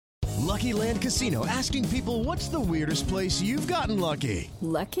Lucky Land Casino, asking people, what's the weirdest place you've gotten lucky?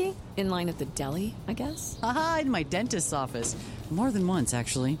 Lucky? In line at the deli, I guess? Aha, in my dentist's office. More than once,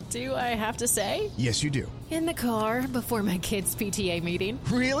 actually. Do I have to say? Yes, you do. In the car before my kids' PTA meeting.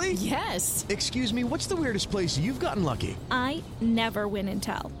 Really? Yes. Excuse me, what's the weirdest place you've gotten lucky? I never win and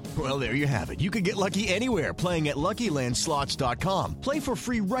tell. Well, there you have it. You can get lucky anywhere, playing at LuckyLandSlots.com. Play for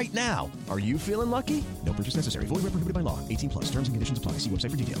free right now. Are you feeling lucky? No purchase necessary. Void where prohibited by law. 18 plus. Terms and conditions apply. See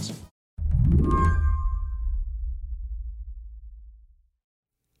website for details.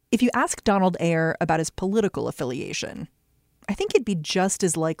 If you ask Donald Ayer about his political affiliation, I think he'd be just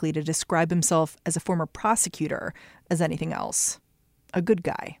as likely to describe himself as a former prosecutor as anything else. A good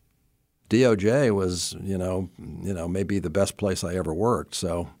guy. DOJ was, maybe the best place I ever worked.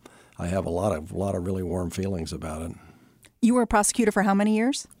 So I have a lot of really warm feelings about it. You were a prosecutor for how many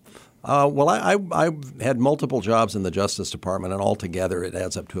years? Well, I had multiple jobs in the Justice Department, and altogether it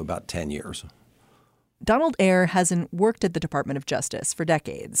adds up to about 10 years. Donald Ayer hasn't worked at the Department of Justice for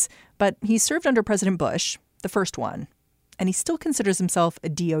decades, but he served under President Bush, the first one, and he still considers himself a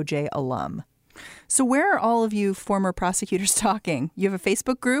DOJ alum. So where are all of you former prosecutors talking? You have a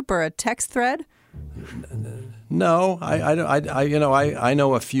Facebook group or a text thread? No, I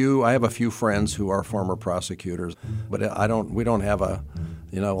know a few. I have a few friends who are former prosecutors, but we don't have a,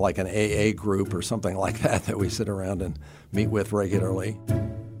 like an AA group or something like that we sit around and meet with regularly.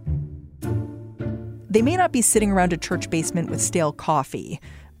 They may not be sitting around a church basement with stale coffee,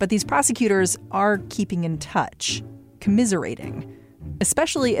 but these prosecutors are keeping in touch, commiserating,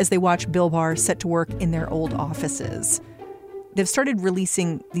 especially as they watch Bill Barr set to work in their old offices. They've started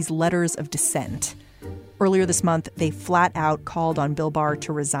releasing these letters of dissent. Earlier this month, they flat out called on Bill Barr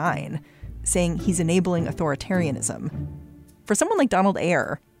to resign, saying he's enabling authoritarianism. For someone like Donald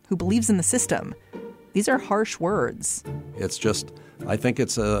Ayer, who believes in the system, these are harsh words. It's just, I think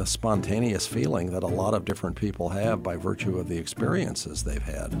it's a spontaneous feeling that a lot of different people have by virtue of the experiences they've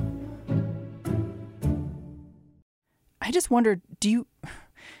had. I just wonder, do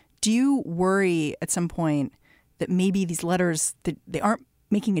you worry at some point that maybe these letters, that they aren't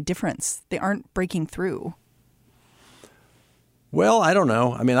making a difference? They aren't breaking through? Well, I don't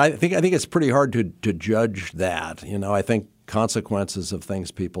know. I mean, I think it's pretty hard to judge that. I think consequences of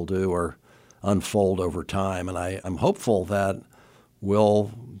things people do are unfold over time. And I'm hopeful that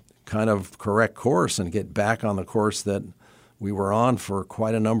we'll kind of correct course and get back on the course that we were on for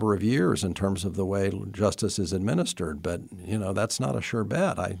quite a number of years in terms of the way justice is administered. But, that's not a sure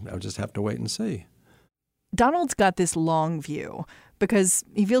bet. I just have to wait and see. Donald's got this long view because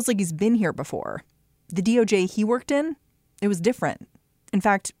he feels like he's been here before. The DOJ he worked in, it was different. In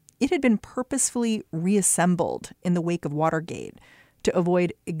fact, it had been purposefully reassembled in the wake of Watergate to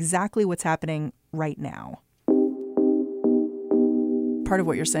avoid exactly what's happening right now. Part of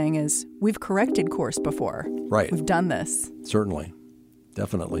what you're saying is we've corrected course before. Right. We've done this. Certainly.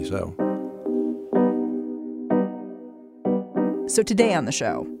 Definitely so. So today on the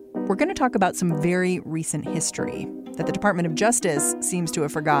show, we're going to talk about some very recent history that the Department of Justice seems to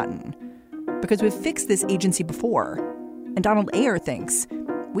have forgotten. Because we've fixed this agency before, and Donald Ayer thinks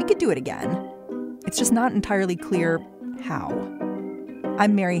we could do it again. It's just not entirely clear how.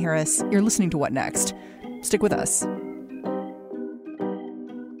 I'm Mary Harris. You're listening to What Next? Stick with us.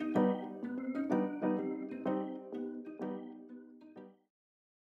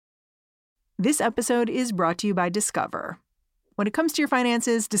 This episode is brought to you by Discover. When it comes to your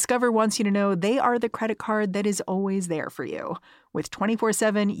finances, Discover wants you to know they are the credit card that is always there for you. With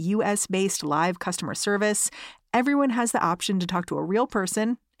 24/7 U.S.-based live customer service, everyone has the option to talk to a real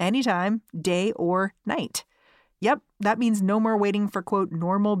person anytime, day or night. Yep, that means no more waiting for, quote,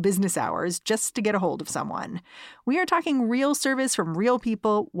 normal business hours just to get a hold of someone. We are talking real service from real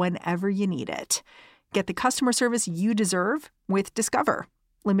people whenever you need it. Get the customer service you deserve with Discover.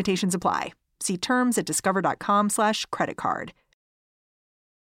 Limitations apply. See terms at discover.com/creditcard.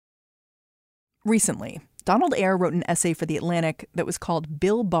 Recently, Donald Ayer wrote an essay for The Atlantic that was called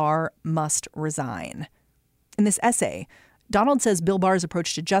Bill Barr Must Resign. In this essay, Donald says Bill Barr's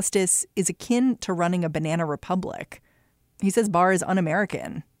approach to justice is akin to running a banana republic. He says Barr is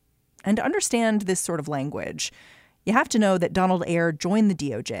un-American. And to understand this sort of language, you have to know that Donald Ayer joined the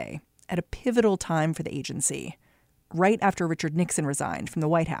DOJ at a pivotal time for the agency, right after Richard Nixon resigned from the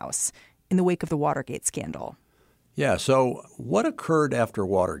White House in the wake of the Watergate scandal. Yeah, so what occurred after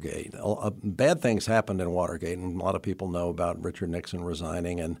Watergate? Bad things happened in Watergate, and a lot of people know about Richard Nixon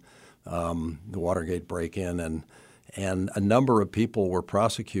resigning and the Watergate break-in, and a number of people were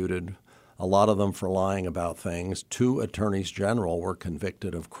prosecuted, a lot of them for lying about things. 2 attorneys general were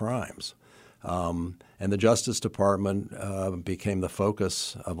convicted of crimes. And the Justice Department became the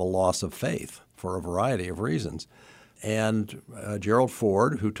focus of a loss of faith for a variety of reasons. And Gerald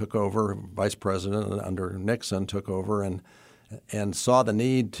Ford, who took over, vice president under Nixon, took over and saw the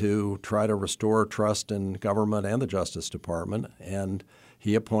need to try to restore trust in government and the Justice Department. And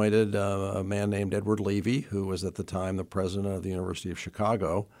he appointed a man named Edward Levy, who was at the time the president of the University of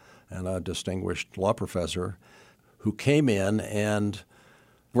Chicago and a distinguished law professor, who came in and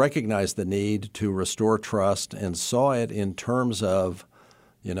recognized the need to restore trust and saw it in terms of,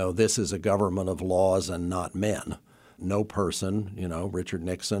 this is a government of laws and not men. No person, Richard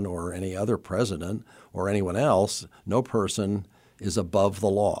Nixon or any other president or anyone else, no person is above the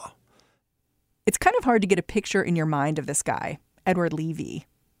law. It's kind of hard to get a picture in your mind of this guy, Edward Levy.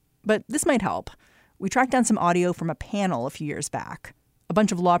 But this might help. We tracked down some audio from a panel a few years back. A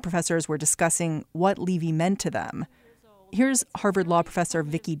bunch of law professors were discussing what Levy meant to them. Here's Harvard law professor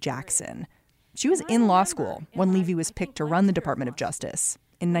Vicki Jackson. She was in law school when Levy was picked to run the Department of Justice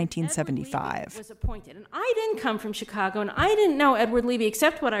in 1975. Was appointed. And I didn't come from Chicago, and I didn't know Edward Levy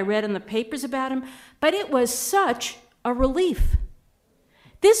except what I read in the papers about him, but it was such a relief.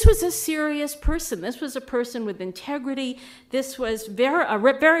 This was a serious person. This was a person with integrity. This was a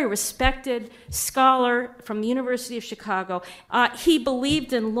very respected scholar from the University of Chicago. He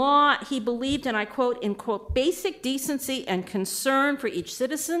believed in law. He believed, and I quote, in, quote, basic decency and concern for each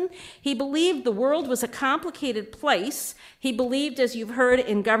citizen. He believed the world was a complicated place. He believed, as you've heard,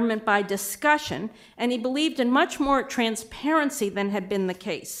 in government by discussion, and he believed in much more transparency than had been the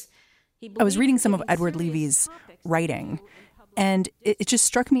case. I was reading some of Edward Levy's writing, and it just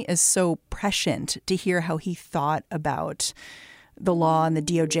struck me as so prescient to hear how he thought about the law and the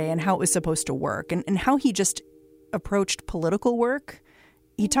DOJ and how it was supposed to work and how he just approached political work.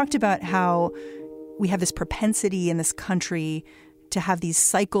 He talked about how we have this propensity in this country to have these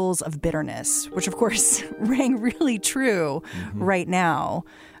cycles of bitterness, which, of course, rang really true right now.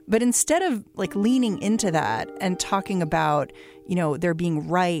 But instead of leaning into that and talking about, there being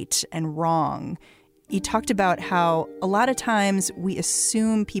right and wrong, he talked about how a lot of times we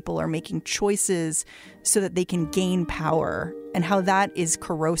assume people are making choices so that they can gain power and how that is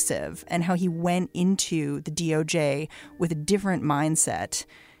corrosive and how he went into the DOJ with a different mindset.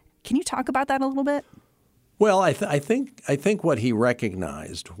 Can you talk about that a little bit? Well, I think what he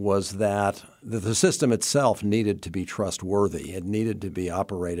recognized was that the system itself needed to be trustworthy. It needed to be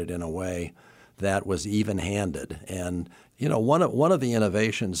operated in a way that was even-handed. And one of the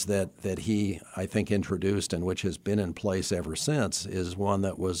innovations that he, I think, introduced and which has been in place ever since is one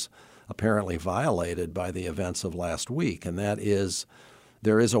that was apparently violated by the events of last week, and that is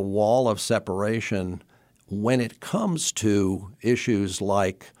there is a wall of separation when it comes to issues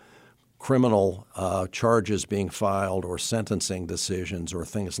like criminal charges being filed or sentencing decisions or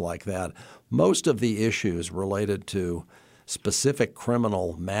things like that. Most of the issues related to specific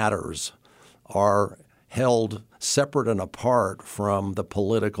criminal matters are held separate and apart from the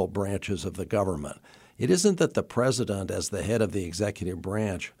political branches of the government. It isn't that the president, as the head of the executive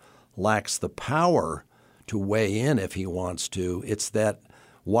branch, lacks the power to weigh in if he wants to. It's that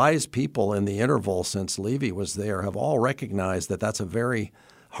wise people in the interval since Levy was there have all recognized that that's a very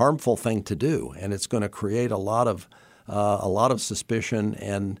harmful thing to do, and it's going to create a lot of suspicion,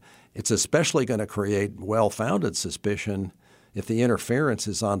 and it's especially going to create well-founded suspicion if the interference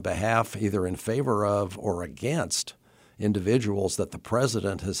is on behalf either in favor of or against individuals that the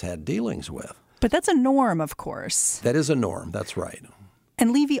president has had dealings with. But that's a norm, of course. That is a norm. That's right.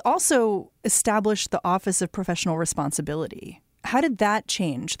 And Levy also established the Office of Professional Responsibility. How did that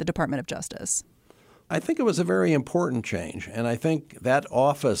change the Department of Justice? I think it was a very important change, and I think that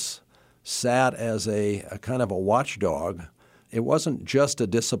office sat as a kind of a watchdog. It wasn't just a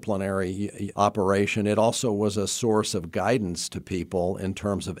disciplinary operation. It also was a source of guidance to people in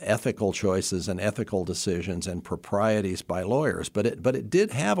terms of ethical choices and ethical decisions and proprieties by lawyers. But it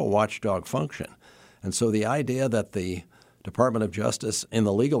did have a watchdog function. And so the idea that the Department of Justice in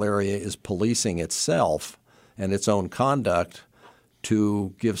the legal area is policing itself and its own conduct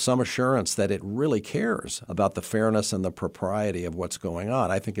to give some assurance that it really cares about the fairness and the propriety of what's going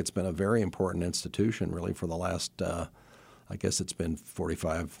on. I think it's been a very important institution really for the last I guess it's been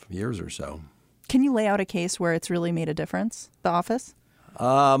 45 years or so. Can you lay out a case where it's really made a difference, the office?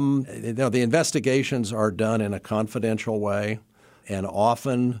 The investigations are done in a confidential way, and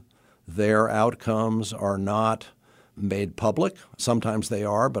often their outcomes are not made public. Sometimes they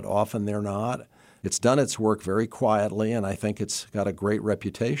are, but often they're not. It's done its work very quietly, and I think it's got a great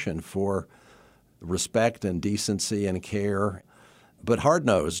reputation for respect and decency and care, but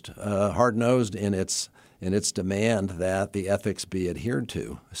hard-nosed in its demand that the ethics be adhered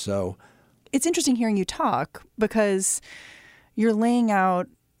to. So it's interesting hearing you talk because you're laying out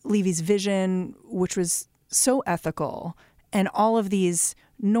Levy's vision, which was so ethical, and all of these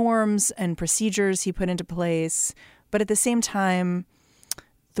norms and procedures he put into place. But at the same time,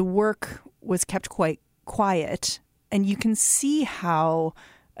 the work was kept quite quiet. And you can see how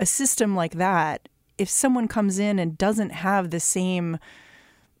a system like that, if someone comes in and doesn't have the same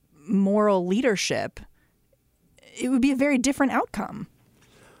moral leadership, it would be a very different outcome.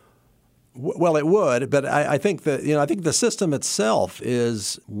 Well, it would, but I think that I think the system itself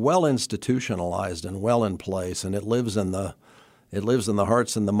is well institutionalized and well in place, and it lives in the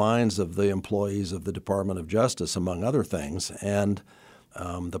hearts and the minds of the employees of the Department of Justice, among other things. And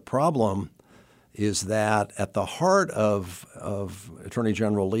the problem is that at the heart of Attorney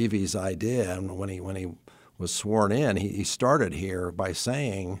General Levy's idea, and when he was sworn in, he started here by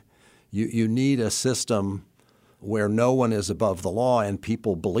saying you need a system where no one is above the law, and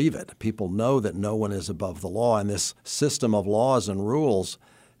people believe it. People know that no one is above the law, and this system of laws and rules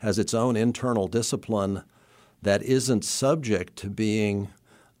has its own internal discipline that isn't subject to being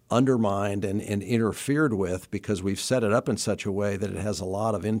undermined and interfered with, because we've set it up in such a way that it has a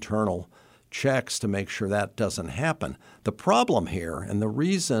lot of internal checks to make sure that doesn't happen. The problem here, and the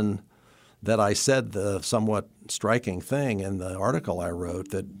reason that I said the somewhat striking thing in the article I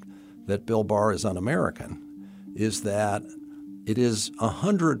wrote that Bill Barr is un-American, is that it is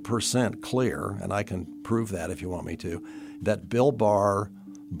 100% clear, and I can prove that if you want me to, that Bill Barr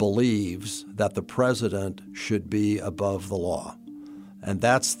believes that the president should be above the law. And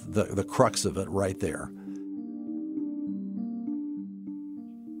that's the crux of it right there.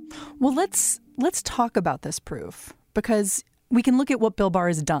 Well, let's talk about this proof, because we can look at what Bill Barr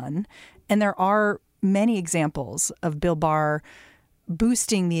has done, and there are many examples of Bill Barr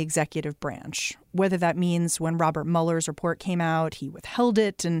boosting the executive branch, whether that means when Robert Mueller's report came out, he withheld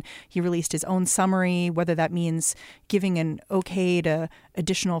it and he released his own summary, whether that means giving an okay to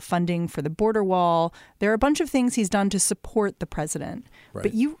additional funding for the border wall. There are a bunch of things he's done to support the president. Right.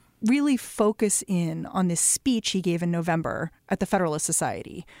 But you really focus in on this speech he gave in November at the Federalist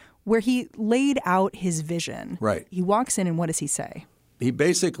Society, where he laid out his vision. Right. He walks in and what does he say? He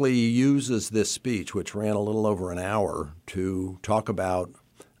basically uses this speech, which ran a little over an hour, to talk about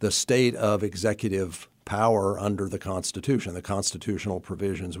the state of executive power under the Constitution, the constitutional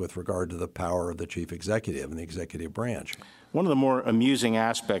provisions with regard to the power of the chief executive and the executive branch. One of the more amusing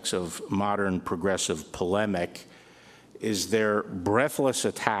aspects of modern progressive polemic is their breathless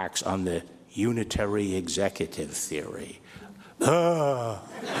attacks on the unitary executive theory.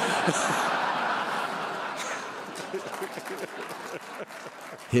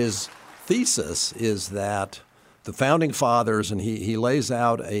 His thesis is that the Founding Fathers, and he lays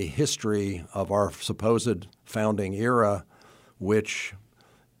out a history of our supposed founding era, which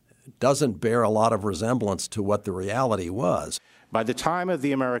doesn't bear a lot of resemblance to what the reality was. By the time of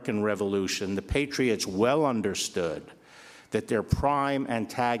the American Revolution, the Patriots well understood that their prime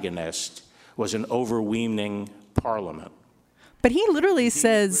antagonist was an overweening Parliament. But he literally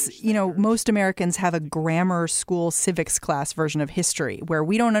says, most Americans have a grammar school civics class version of history where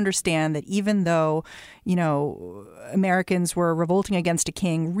we don't understand that even though, Americans were revolting against a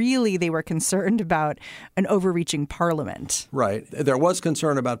king, really they were concerned about an overreaching Parliament. Right. There was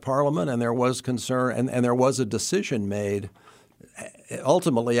concern about Parliament, and there was concern and there was a decision made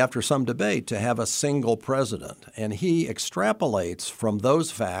ultimately after some debate to have a single president. And he extrapolates from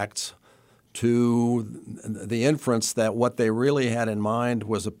those facts to the inference that what they really had in mind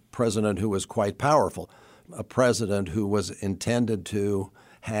was a president who was quite powerful, a president who was intended to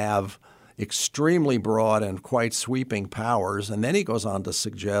have extremely broad and quite sweeping powers. And then he goes on to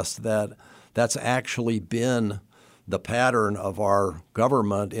suggest that that's actually been the pattern of our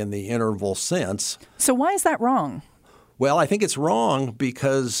government in the interval since. So why is that wrong? Well, I think it's wrong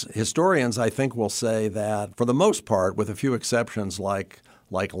because historians, I think, will say that for the most part, with a few exceptions like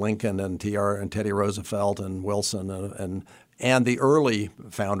Lincoln and Teddy Roosevelt and Wilson and the early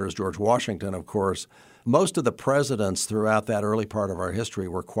founders, George Washington, of course, most of the presidents throughout that early part of our history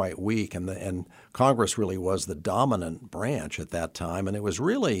were quite weak, and Congress really was the dominant branch at that time. And it was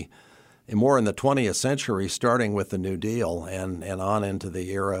really more in the 20th century, starting with the New Deal and on into the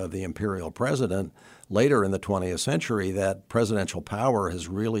era of the imperial president, later in the 20th century, that presidential power has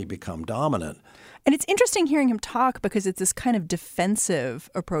really become dominant. And it's interesting hearing him talk because it's this kind of defensive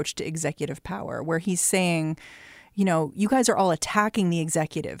approach to executive power where he's saying, you guys are all attacking the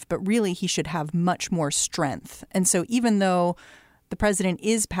executive, but really he should have much more strength. And so even though the president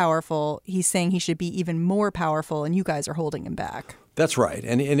is powerful, he's saying he should be even more powerful and you guys are holding him back. That's right.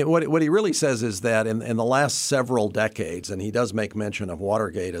 And what he really says is that in the last several decades, and he does make mention of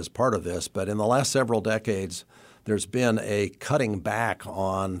Watergate as part of this, but in the last several decades, there's been a cutting back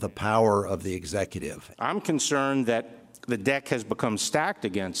on the power of the executive. I'm concerned that the deck has become stacked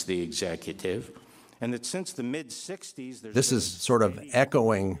against the executive, and that since the mid-'60s... This is sort of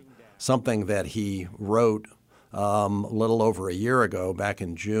echoing something that he wrote a little over a year ago, back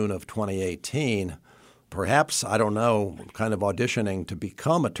in June of 2018, perhaps, I don't know, kind of auditioning to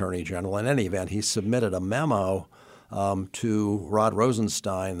become Attorney General. In any event, he submitted a memo to Rod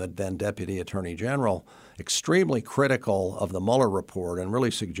Rosenstein, the then Deputy Attorney General, extremely critical of the Mueller report and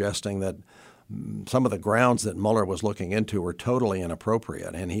really suggesting that some of the grounds that Mueller was looking into were totally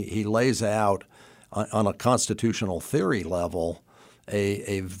inappropriate. And he lays out on a constitutional theory level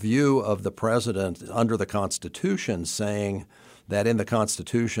a view of the president under the Constitution, saying that in the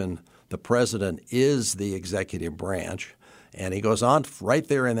Constitution the president is the executive branch. And he goes on right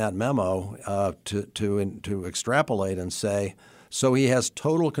there in that memo to extrapolate and say, so he has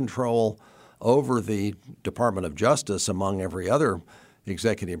total control over the Department of Justice among every other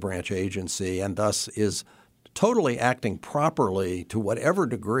executive branch agency, and thus is totally acting properly to whatever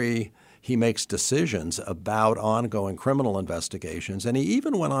degree he makes decisions about ongoing criminal investigations. And he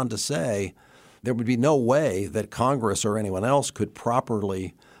even went on to say there would be no way that Congress or anyone else could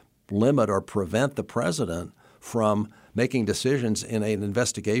properly limit or prevent the president from making decisions in an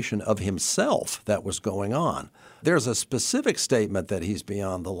investigation of himself that was going on. There's a specific statement that he's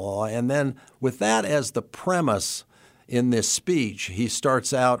beyond the law, and then with that as the premise in this speech, he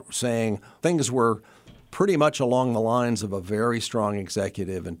starts out saying things were pretty much along the lines of a very strong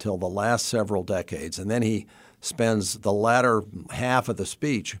executive until the last several decades. And then he spends the latter half of the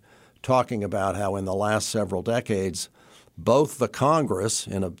speech talking about how in the last several decades, both the Congress,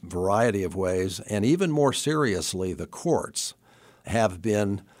 in a variety of ways, and even more seriously, the courts, have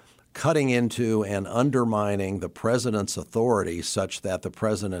been cutting into and undermining the president's authority such that the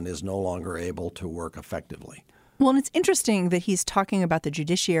president is no longer able to work effectively. Well, and it's interesting that he's talking about the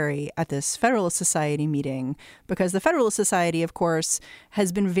judiciary at this Federalist Society meeting, because the Federalist Society, of course,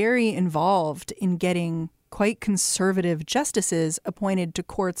 has been very involved in getting quite conservative justices appointed to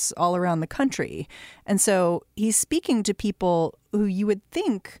courts all around the country. And so he's speaking to people who you would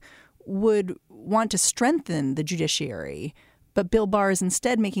think would want to strengthen the judiciary. But Bill Barr is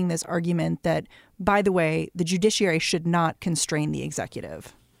instead making this argument that, by the way, the judiciary should not constrain the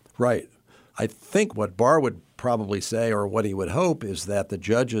executive. Right. I think what Barr would probably say, or what he would hope, is that the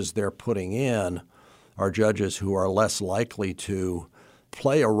judges they're putting in are judges who are less likely to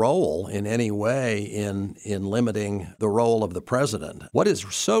play a role in any way in limiting the role of the president. What is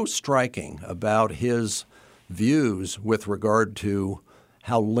so striking about his views with regard to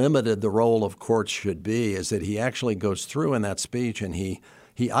how limited the role of courts should be is that he actually goes through in that speech and he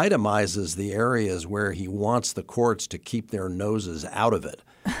itemizes the areas where he wants the courts to keep their noses out of it.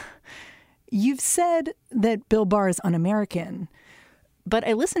 You've said that Bill Barr is un-American, but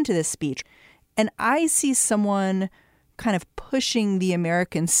I listened to this speech and I see someone kind of pushing the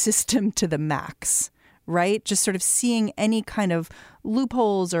American system to the max, right? Just sort of seeing any kind of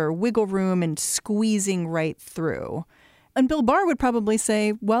loopholes or wiggle room and squeezing right through. And Bill Barr would probably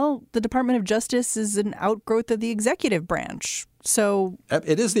say, well, the Department of Justice is an outgrowth of the executive branch. So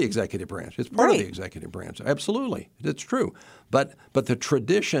it is the executive branch. It's part right. of the executive branch. Absolutely. It's true. But the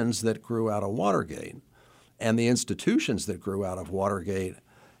traditions that grew out of Watergate and the institutions that grew out of Watergate,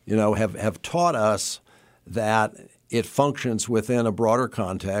 have taught us that it functions within a broader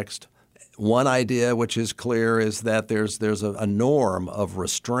context. One idea which is clear is that there's a norm of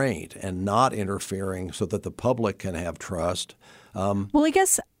restraint and not interfering so that the public can have trust. Well, I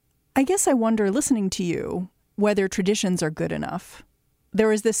guess I wonder, listening to you, whether traditions are good enough. There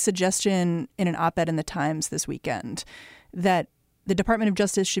was this suggestion in an op-ed in the Times this weekend that the Department of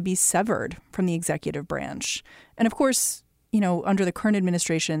Justice should be severed from the executive branch. And of course, under the current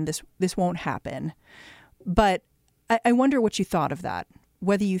administration, this won't happen. But I wonder what you thought of that,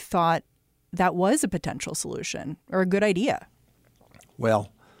 whether you thought that was a potential solution or a good idea.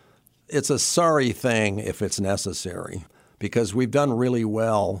 Well, it's a sorry thing if it's necessary, because we've done really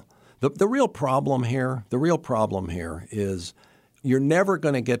well. The real problem here is you're never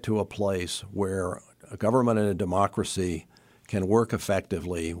going to get to a place where a government and a democracy can work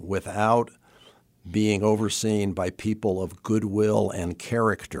effectively without being overseen by people of goodwill and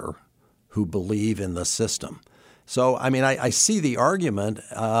character who believe in the system. So, I see the argument.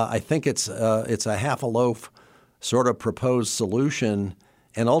 I think it's a half a loaf sort of proposed solution.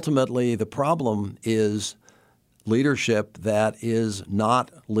 And ultimately, the problem is leadership that is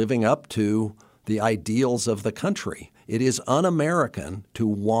not living up to the ideals of the country. It is un-American to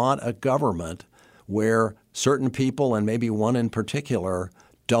want a government where certain people, and maybe one in particular,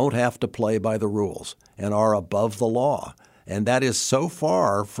 don't have to play by the rules and are above the law. And that is so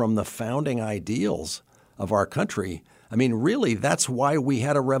far from the founding ideals of our country. I mean, really, that's why we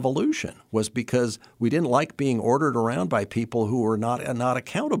had a revolution, was because we didn't like being ordered around by people who were not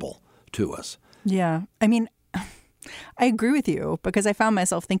accountable to us. Yeah. I mean, I agree with you, because I found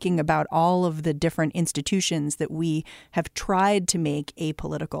myself thinking about all of the different institutions that we have tried to make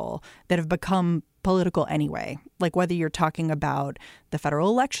apolitical that have become political anyway. Like whether you're talking about the Federal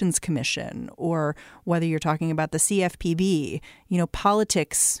Elections Commission or whether you're talking about the CFPB,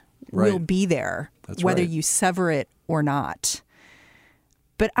 politics will be there, whether you sever it or not.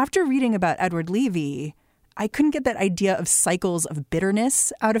 But after reading about Edward Levy, I couldn't get that idea of cycles of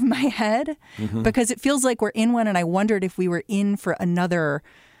bitterness out of my head because it feels like we're in one, and I wondered if we were in for another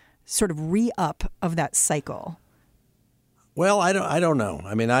sort of re-up of that cycle. Well, I don't know.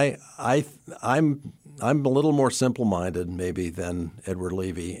 I mean, I'm a little more simple-minded maybe than Edward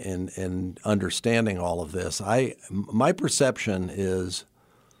Levy in understanding all of this. My perception is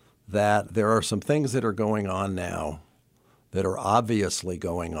that there are some things that are going on now that are obviously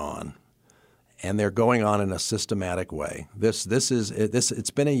going on. And they're going on in a systematic way.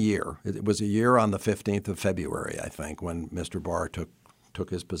 It's been a year. It was a year on the 15th of February, I think, when Mr. Barr took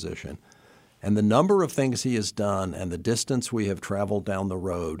his position. And the number of things he has done and the distance we have traveled down the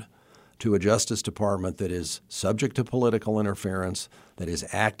road to a Justice Department that is subject to political interference, that is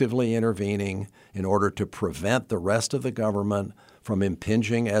actively intervening in order to prevent the rest of the government from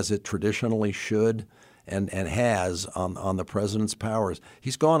impinging as it traditionally should and has on the president's powers.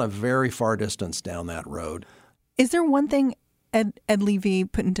 He's gone a very far distance down that road. Is there one thing Ed Levy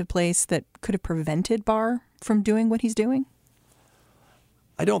put into place that could have prevented Barr from doing what he's doing?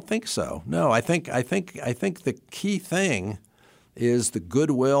 I don't think so. No, I think the key thing is the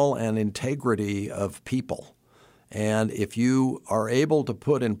goodwill and integrity of people. And if you are able to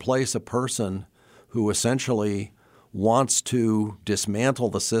put in place a person who essentially wants to dismantle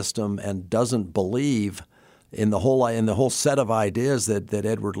the system and doesn't believe in the whole set of ideas that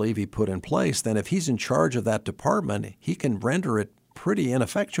Edward Levy put in place, then if he's in charge of that department, he can render it pretty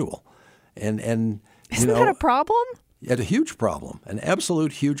ineffectual. And isn't that a problem? It's a huge problem, an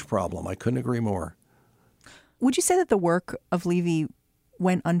absolute huge problem. I couldn't agree more. Would you say that the work of Levy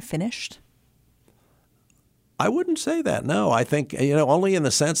went unfinished? I wouldn't say that. No, I think, only in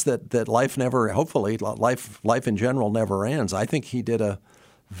the sense that life in general never ends. I think he did a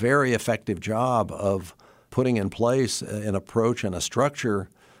very effective job of putting in place an approach and a structure.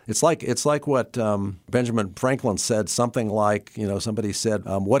 It's like what Benjamin Franklin said, something like, somebody said,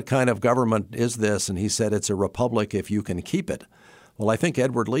 what kind of government is this? And he said, it's a republic if you can keep it. Well, I think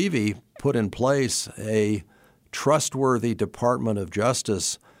Edward Levy put in place a trustworthy Department of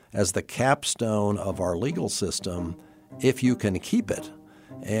Justice as the capstone of our legal system, if you can keep it.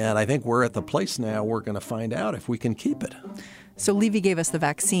 And I think we're at the place now we're going to find out if we can keep it. So Levy gave us the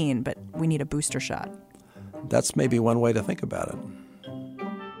vaccine, but we need a booster shot. That's maybe one way to think about it.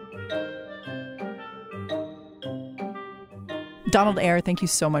 Donald Eyre, thank you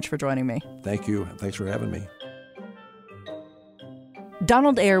so much for joining me. Thank you. Thanks for having me.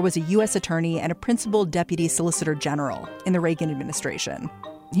 Donald Eyre was a U.S. attorney and a principal deputy solicitor general in the Reagan administration.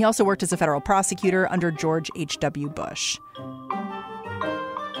 He also worked as a federal prosecutor under George H.W. Bush.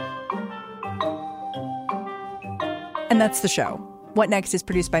 And that's the show. What Next is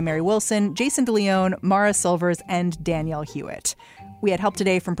produced by Mary Wilson, Jason DeLeon, Mara Silvers, and Danielle Hewitt. We had help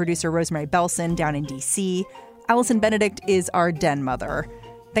today from producer Rosemary Belson down in D.C. Allison Benedict is our den mother.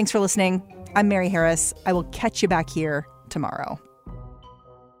 Thanks for listening. I'm Mary Harris. I will catch you back here tomorrow.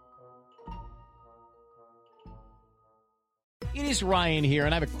 It is Ryan here,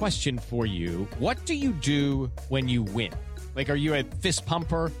 and I have a question for you. What do you do when you win? Like, are you a fist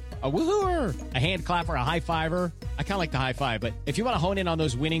pumper, a woo-hooer, a hand clapper, a high-fiver? I kind of like the high-five, but if you want to hone in on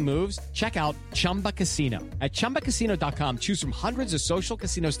those winning moves, check out Chumba Casino. At ChumbaCasino.com, choose from hundreds of social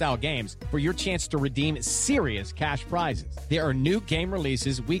casino-style games for your chance to redeem serious cash prizes. There are new game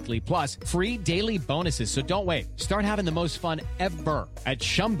releases weekly, plus free daily bonuses, so don't wait. Start having the most fun ever at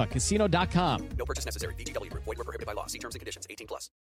ChumbaCasino.com. No purchase necessary. VGW Group. Void where prohibited by law. See terms and conditions. 18+.